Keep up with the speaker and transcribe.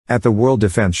At the World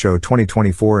Defense Show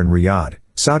 2024 in Riyadh,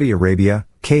 Saudi Arabia,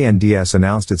 KNDS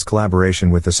announced its collaboration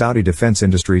with the Saudi defense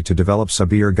industry to develop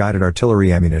SABIR guided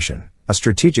artillery ammunition, a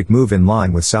strategic move in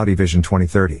line with Saudi Vision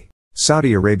 2030.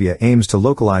 Saudi Arabia aims to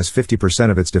localize 50%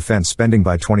 of its defense spending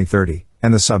by 2030,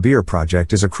 and the SABIR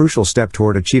project is a crucial step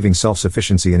toward achieving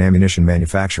self-sufficiency in ammunition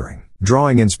manufacturing.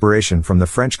 Drawing inspiration from the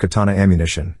French Katana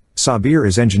ammunition, SABIR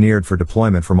is engineered for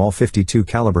deployment from all 52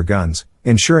 caliber guns,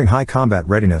 ensuring high combat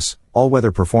readiness,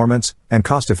 all-weather performance, and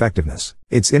cost-effectiveness.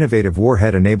 Its innovative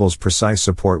warhead enables precise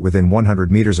support within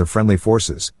 100 meters of friendly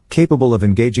forces, capable of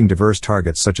engaging diverse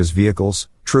targets such as vehicles,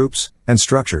 troops, and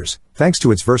structures, thanks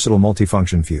to its versatile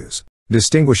multifunction fuse.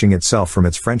 Distinguishing itself from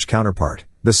its French counterpart,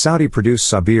 the Saudi-produced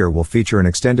SABIR will feature an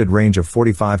extended range of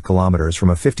 45 kilometers from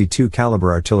a 52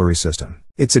 caliber artillery system.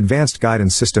 Its advanced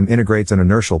guidance system integrates an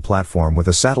inertial platform with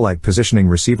a satellite positioning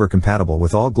receiver compatible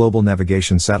with all global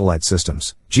navigation satellite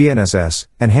systems, GNSS,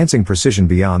 enhancing precision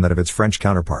beyond that of its French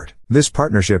counterpart. This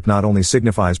partnership not only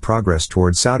signifies progress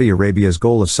towards Saudi Arabia's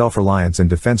goal of self-reliance in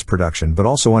defense production but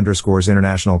also underscores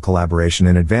international collaboration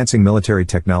in advancing military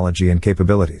technology and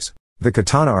capabilities. The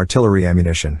Katana artillery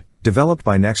ammunition, developed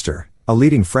by Nexter, a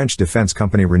leading French defense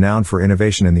company renowned for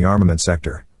innovation in the armament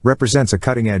sector, represents a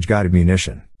cutting-edge guided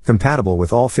munition. Compatible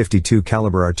with all 52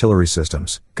 caliber artillery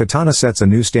systems, Katana sets a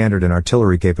new standard in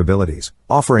artillery capabilities,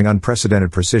 offering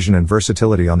unprecedented precision and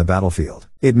versatility on the battlefield.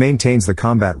 It maintains the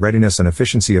combat readiness and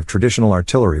efficiency of traditional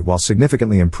artillery while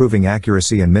significantly improving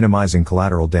accuracy and minimizing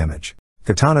collateral damage.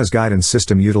 Katana's guidance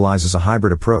system utilizes a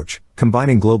hybrid approach,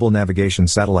 combining global navigation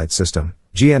satellite system,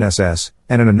 GNSS,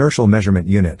 and an inertial measurement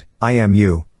unit,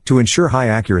 IMU, to ensure high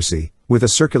accuracy, with a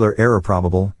circular error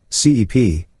probable,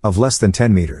 CEP, of less than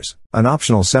 10 meters. An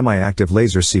optional semi-active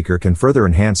laser seeker can further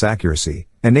enhance accuracy,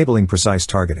 enabling precise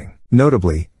targeting.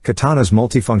 Notably, Katana's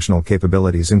multifunctional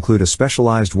capabilities include a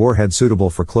specialized warhead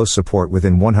suitable for close support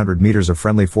within 100 meters of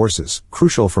friendly forces,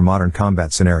 crucial for modern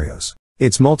combat scenarios.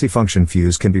 Its multifunction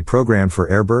fuse can be programmed for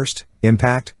airburst,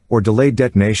 impact, or delayed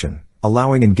detonation,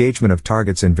 allowing engagement of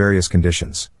targets in various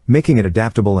conditions, making it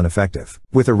adaptable and effective.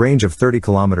 With a range of 30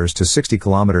 kilometers to 60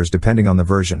 kilometers depending on the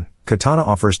version, Katana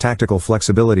offers tactical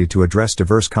flexibility to address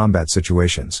diverse combat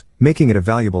situations, making it a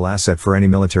valuable asset for any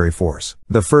military force.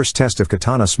 The first test of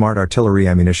Katana smart artillery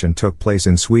ammunition took place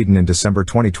in Sweden in December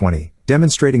 2020,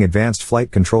 demonstrating advanced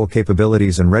flight control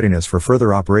capabilities and readiness for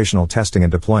further operational testing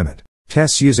and deployment.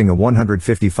 Tests using a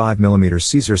 155mm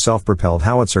Caesar self-propelled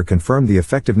howitzer confirmed the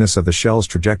effectiveness of the shell's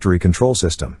trajectory control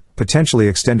system, potentially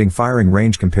extending firing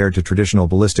range compared to traditional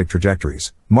ballistic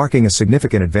trajectories, marking a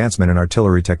significant advancement in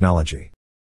artillery technology.